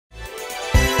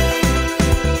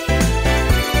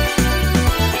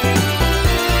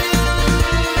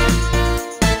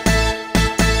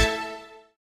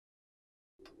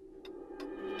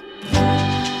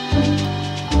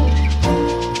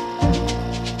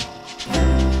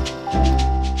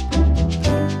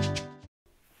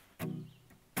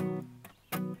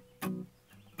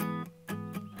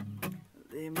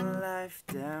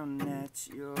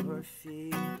at your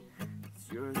feet.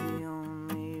 'Cause you're the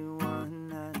only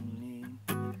one I need.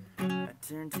 I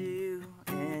turn to you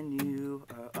and you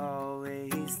are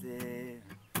always there.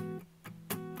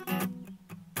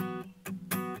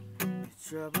 In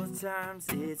troubled times,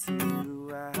 it's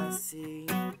you I see.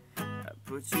 I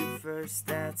put you first,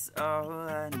 that's all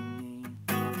I need.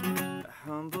 I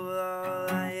humble all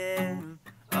I am,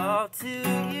 all to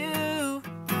you.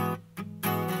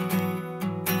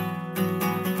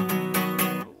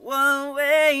 One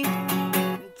way,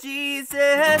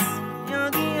 Jesus,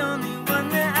 you're the only one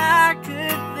that I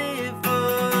could live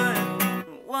for.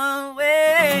 One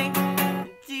way,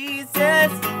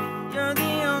 Jesus, you're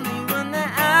the only one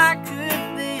that I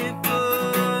could live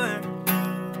for.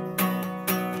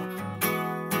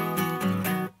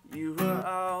 You are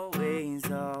always,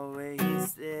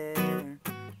 always there,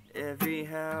 every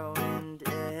how and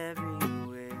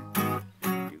everywhere.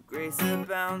 Your grace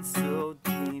abounds so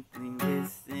deeply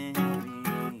within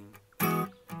me.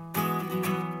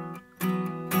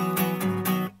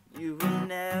 You will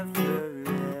never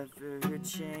ever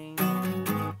change.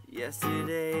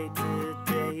 Yesterday,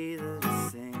 today the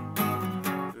same.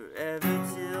 Forever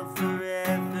till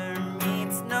forever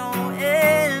meets no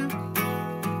end.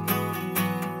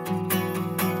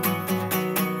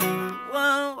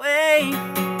 One way,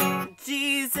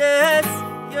 Jesus,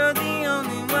 you're the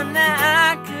only one that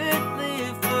I could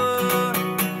live for.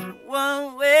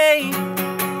 One way,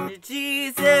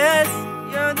 Jesus,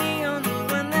 you're the only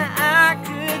one that I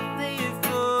could live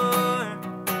for.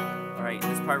 Alright,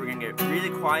 this part we're gonna get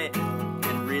really quiet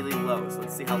and really low, so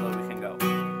let's see how low we can go.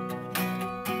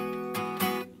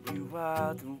 You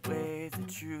are the way, the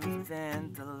truth,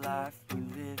 and the life. We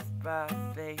live by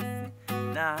faith,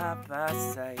 not by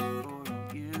sight. For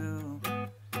you,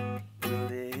 we're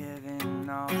living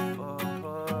all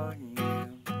for you.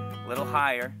 A little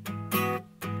higher.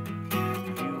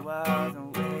 You are the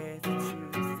way, the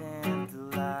truth, and the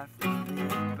life. We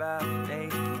live by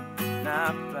faith,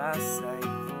 not by sight.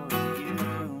 For you,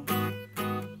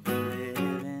 we're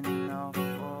living all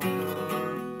for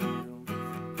you.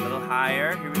 A little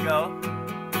higher. Here we go.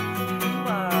 You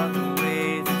are the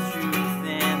way, the truth,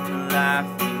 and the life.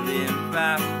 We live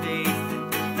by faith,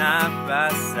 not by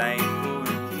sight. For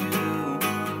you,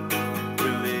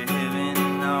 we're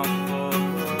living all for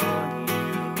you.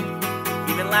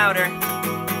 Even louder.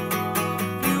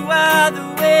 You are the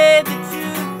way, the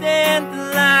truth, and the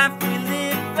life. We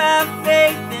live by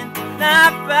faith and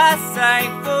not by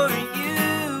sight. For you,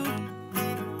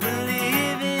 we're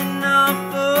living all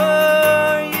for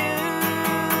you.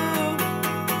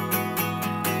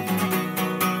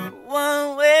 One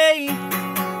way,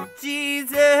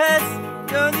 Jesus,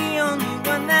 you're the only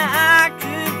one that I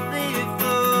could live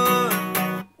for.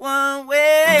 One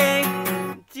way,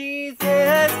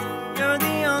 Jesus, you're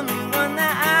the only one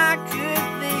that I could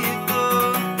live for.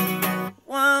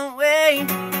 One way,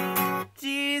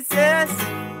 Jesus,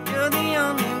 you're the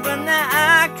only one that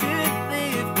I could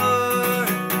live for.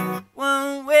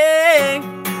 One way,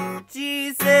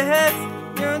 Jesus,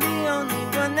 you're the only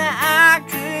one that I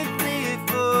could live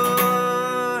for.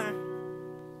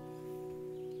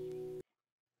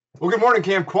 Well, good morning,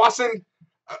 Camp Kwasind.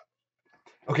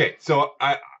 Okay, so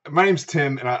my name's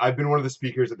Tim, and I've been one of the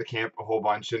speakers at the camp a whole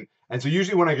bunch, and so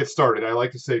usually when I get started, I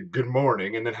like to say good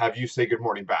morning, and then have you say good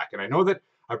morning back. And I know that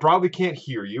I probably can't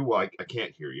hear you. Well, I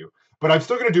can't hear you, but I'm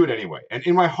still going to do it anyway. And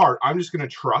in my heart, I'm just going to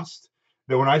trust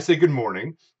that when I say good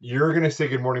morning, you're going to say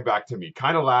good morning back to me,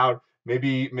 kind of loud,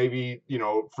 maybe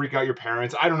freak out your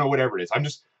parents. I don't know, whatever it is. I'm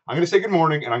going to say good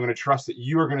morning, and I'm going to trust that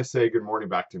you are going to say good morning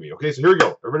back to me. Okay, so here we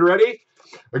go. Everybody ready?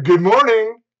 Good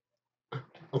morning.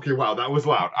 Okay, wow, that was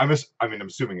loud. I'm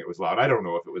assuming it was loud. I don't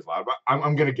know if it was loud, but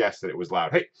I'm going to guess that it was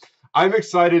loud. Hey, I'm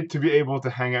excited to be able to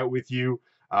hang out with you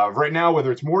right now,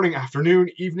 whether it's morning, afternoon,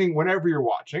 evening, whenever you're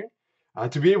watching,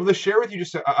 to be able to share with you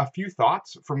just a few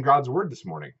thoughts from God's Word this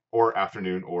morning, or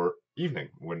afternoon, or evening,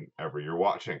 whenever you're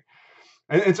watching.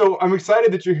 And so I'm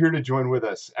excited that you're here to join with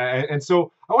us. And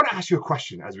so I want to ask you a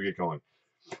question as we get going.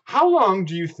 How long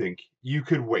do you think you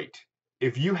could wait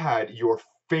if you had your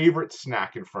favorite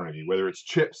snack in front of you, whether it's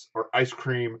chips or ice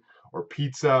cream or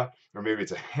pizza, or maybe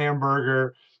it's a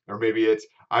hamburger, or maybe it's,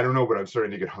 I don't know, but I'm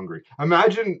starting to get hungry.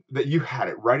 Imagine that you had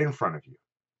it right in front of you,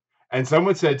 and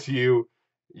someone said to you,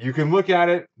 you can look at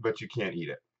it, but you can't eat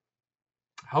it.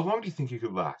 How long do you think you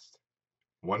could last?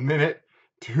 1 minute,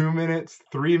 2 minutes,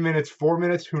 3 minutes, 4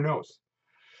 minutes, who knows?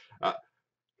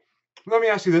 Let me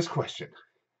ask you this question.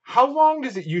 How long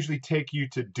does it usually take you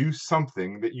to do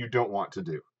something that you don't want to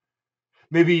do?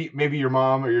 Maybe your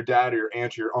mom or your dad or your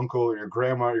aunt or your uncle or your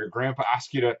grandma or your grandpa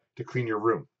ask you to clean your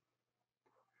room,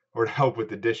 or to help with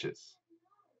the dishes,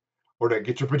 or to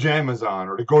get your pajamas on,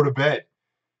 or to go to bed.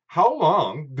 How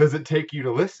long does it take you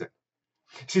to listen?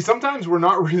 See, sometimes we're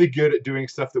not really good at doing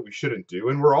stuff that we shouldn't do,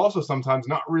 and we're also sometimes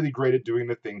not really great at doing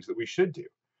the things that we should do.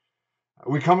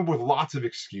 We come up with lots of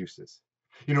excuses.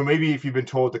 Maybe if you've been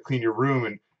told to clean your room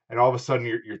and all of a sudden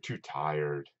you're too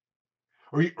tired,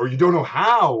 or you don't know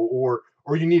how, or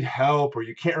you need help, or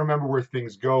you can't remember where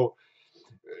things go.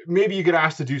 Maybe you get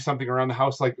asked to do something around the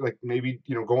house, like maybe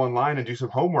go online and do some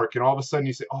homework, and all of a sudden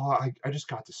you say, oh, I just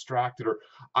got distracted, or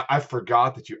I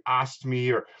forgot that you asked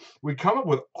me. Or we come up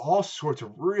with all sorts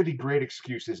of really great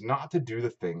excuses not to do the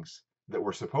things that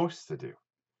we're supposed to do,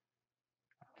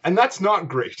 and that's not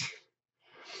great.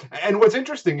 And what's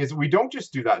interesting is we don't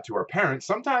just do that to our parents.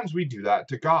 Sometimes we do that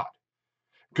to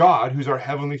God, who's our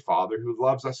heavenly Father, who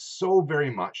loves us so very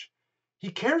much.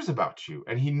 He cares about you,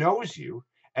 and he knows you,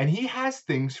 and he has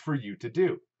things for you to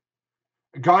do.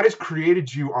 God has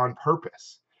created you on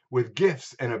purpose with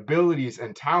gifts and abilities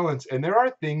and talents, and there are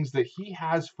things that he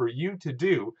has for you to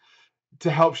do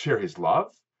to help share his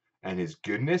love and his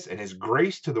goodness and his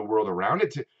grace to the world around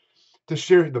it, to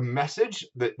share the message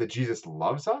that Jesus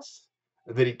loves us,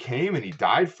 that he came and he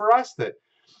died for us, that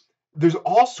there's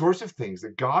all sorts of things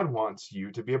that God wants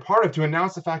you to be a part of, to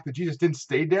announce the fact that Jesus didn't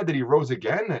stay dead, that he rose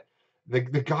again,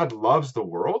 that God loves the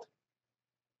world.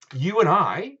 You and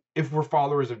I, if we're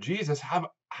followers of Jesus, have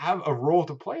a role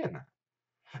to play in that.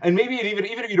 And maybe even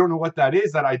if you don't know what that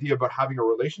is, that idea about having a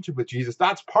relationship with Jesus,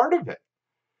 that's part of it,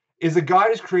 is that God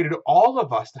has created all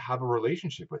of us to have a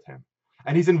relationship with him.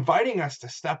 And he's inviting us to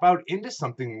step out into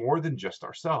something more than just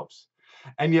ourselves.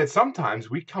 And yet sometimes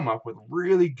we come up with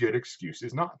really good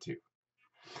excuses not to.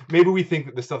 Maybe we think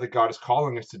that the stuff that God is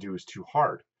calling us to do is too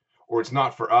hard, or it's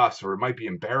not for us, or it might be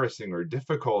embarrassing or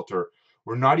difficult, or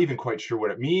we're not even quite sure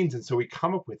what it means, and so we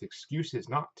come up with excuses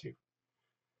not to.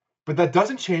 But that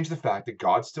doesn't change the fact that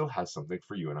God still has something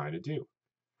for you and I to do,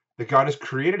 that God has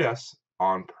created us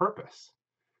on purpose,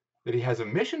 that he has a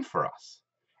mission for us,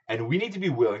 and we need to be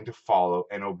willing to follow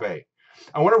and obey.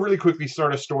 I want to really quickly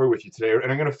start a story with you today,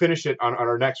 and I'm going to finish it on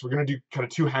our next. We're going to do kind of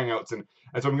two hangouts, and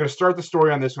so I'm going to start the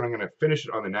story on this one. I'm going to finish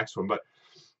it on the next one. But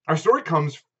our story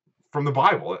comes from the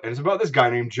Bible, and it's about this guy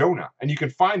named Jonah, and you can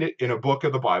find it in a book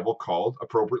of the Bible called,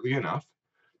 appropriately enough,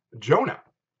 Jonah.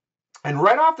 And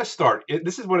right off the start,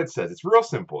 this is what it says. It's real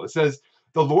simple. It says,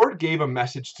 the Lord gave a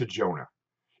message to Jonah.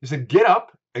 He said, get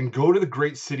up and go to the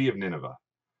great city of Nineveh.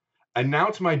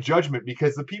 Announce my judgment,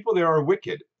 because the people there are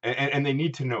wicked, and they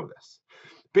need to know this.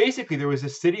 Basically, there was a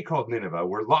city called Nineveh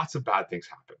where lots of bad things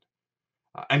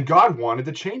happened. And God wanted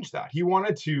to change that. He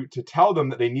wanted to tell them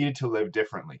that they needed to live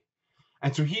differently.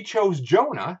 And so he chose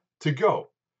Jonah to go.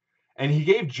 And he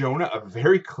gave Jonah a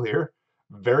very clear,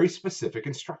 very specific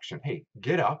instruction. Hey,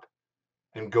 get up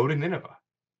and go to Nineveh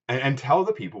and tell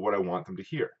the people what I want them to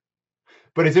hear.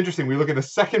 But it's interesting. We look at the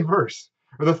second verse,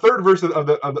 or the third verse of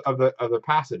the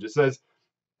passage. It says,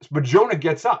 but Jonah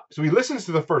gets up. So he listens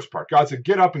to the first part. God said,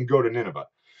 get up and go to Nineveh.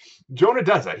 Jonah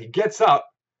does that. He gets up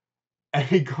and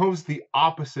he goes the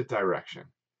opposite direction.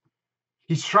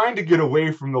 He's trying to get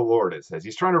away from the Lord, it says.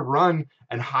 He's trying to run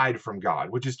and hide from God,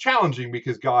 which is challenging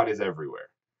because God is everywhere.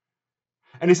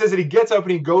 And he says that he gets up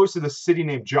and he goes to the city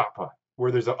named Joppa,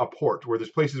 where there's a port, where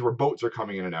there's places where boats are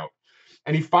coming in and out.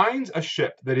 And he finds a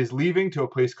ship that is leaving to a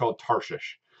place called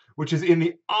Tarshish, which is in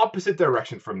the opposite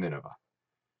direction from Nineveh.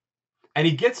 And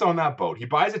he gets on that boat. He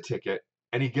buys a ticket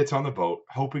and he gets on the boat,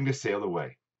 hoping to sail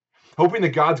away, hoping that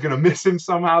God's going to miss him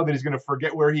somehow, that he's going to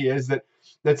forget where he is,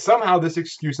 that somehow this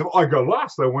excuse of, oh, I got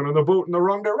lost, I went on the boat in the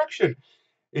wrong direction,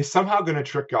 is somehow going to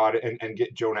trick God and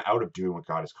get Jonah out of doing what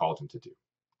God has called him to do.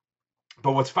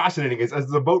 But what's fascinating is as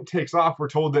the boat takes off, we're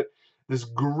told that this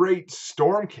great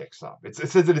storm kicks up. It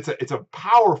says that it's a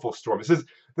powerful storm. It says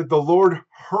that the Lord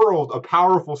hurled a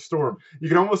powerful storm. You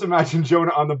can almost imagine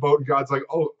Jonah on the boat, and God's like,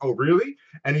 oh, really?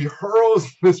 And he hurls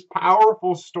this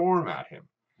powerful storm at him.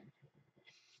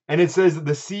 And it says that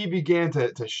the sea began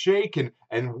to shake,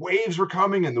 and waves were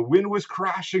coming, and the wind was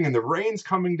crashing, and the rain's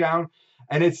coming down.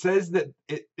 And it says that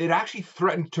it actually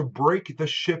threatened to break the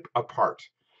ship apart.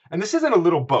 And this isn't a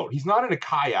little boat. He's not in a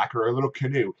kayak or a little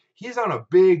canoe. He's on a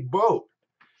big boat.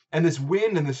 And this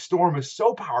wind and this storm is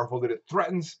so powerful that it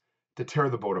threatens to tear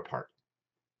the boat apart.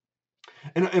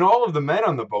 And all of the men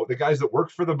on the boat, the guys that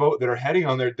work for the boat that are heading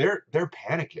on there, they're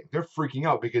panicking. They're freaking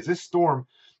out because this storm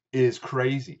is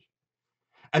crazy.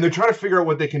 And they're trying to figure out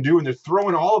what they can do, and they're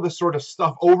throwing all of this sort of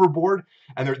stuff overboard,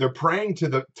 and they're praying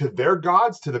to their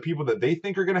gods, to the people that they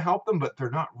think are going to help them, but they're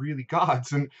not really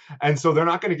gods, and so they're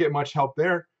not going to get much help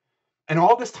there. And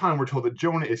all this time, we're told that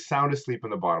Jonah is sound asleep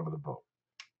in the bottom of the boat.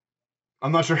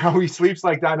 I'm not sure how he sleeps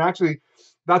like that. And actually,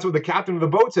 That's what the captain of the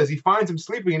boat says. He finds him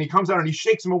sleeping and he comes out and he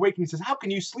shakes him awake and he says, "How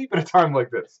can you sleep at a time like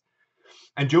this?"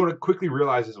 And Jonah quickly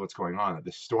realizes what's going on, that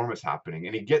this storm is happening.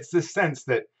 And he gets this sense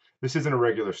that this isn't a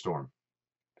regular storm,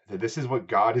 that this is what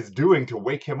God is doing to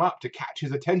wake him up, to catch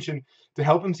his attention, to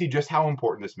help him see just how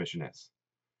important this mission is.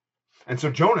 And so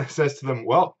Jonah says to them,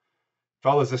 "Well,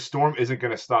 fellas, this storm isn't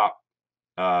going to stop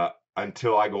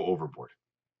until I go overboard."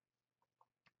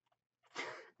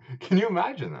 Can you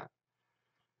imagine that?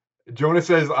 Jonah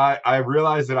says, I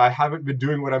realize that I haven't been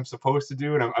doing what I'm supposed to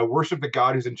do, and I worship the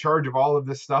God who's in charge of all of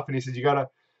this stuff. And he says, you gotta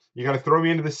throw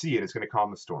me into the sea, and it's going to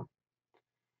calm the storm,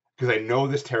 because I know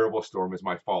this terrible storm is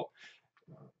my fault.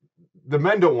 The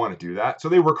men don't want to do that, so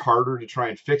they work harder to try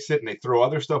and fix it, and they throw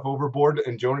other stuff overboard.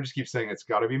 And Jonah just keeps saying, "It's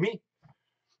got to be me."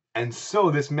 And so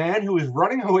this man who is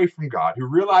running away from God, who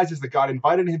realizes that God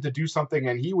invited him to do something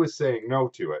and he was saying no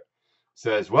to it,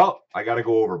 says, "Well, I got to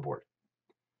go overboard."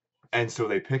 And so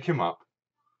they pick him up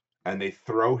and they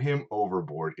throw him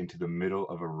overboard into the middle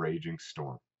of a raging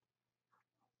storm.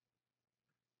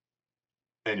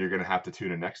 And you're going to have to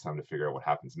tune in next time to figure out what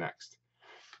happens next.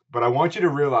 But I want you to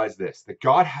realize this, that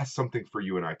God has something for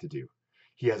you and I to do.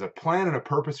 He has a plan and a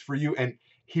purpose for you, and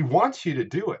he wants you to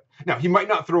do it. Now, he might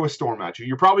not throw a storm at you.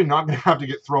 You're probably not going to have to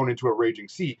get thrown into a raging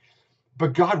sea,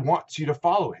 but God wants you to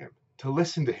follow him, to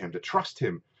listen to him, to trust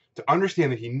him, to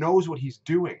understand that he knows what he's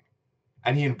doing.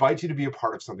 And he invites you to be a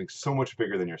part of something so much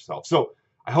bigger than yourself. So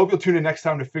I hope you'll tune in next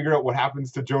time to figure out what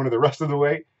happens to Jonah the rest of the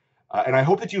way. And I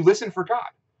hope that you listen for God.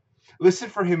 Listen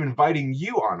for him inviting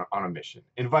you on a mission,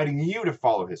 inviting you to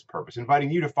follow his purpose,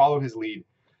 inviting you to follow his lead.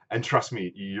 And trust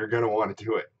me, you're going to want to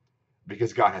do it,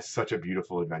 because God has such a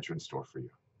beautiful adventure in store for you.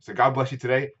 So God bless you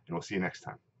today, and we'll see you next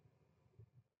time.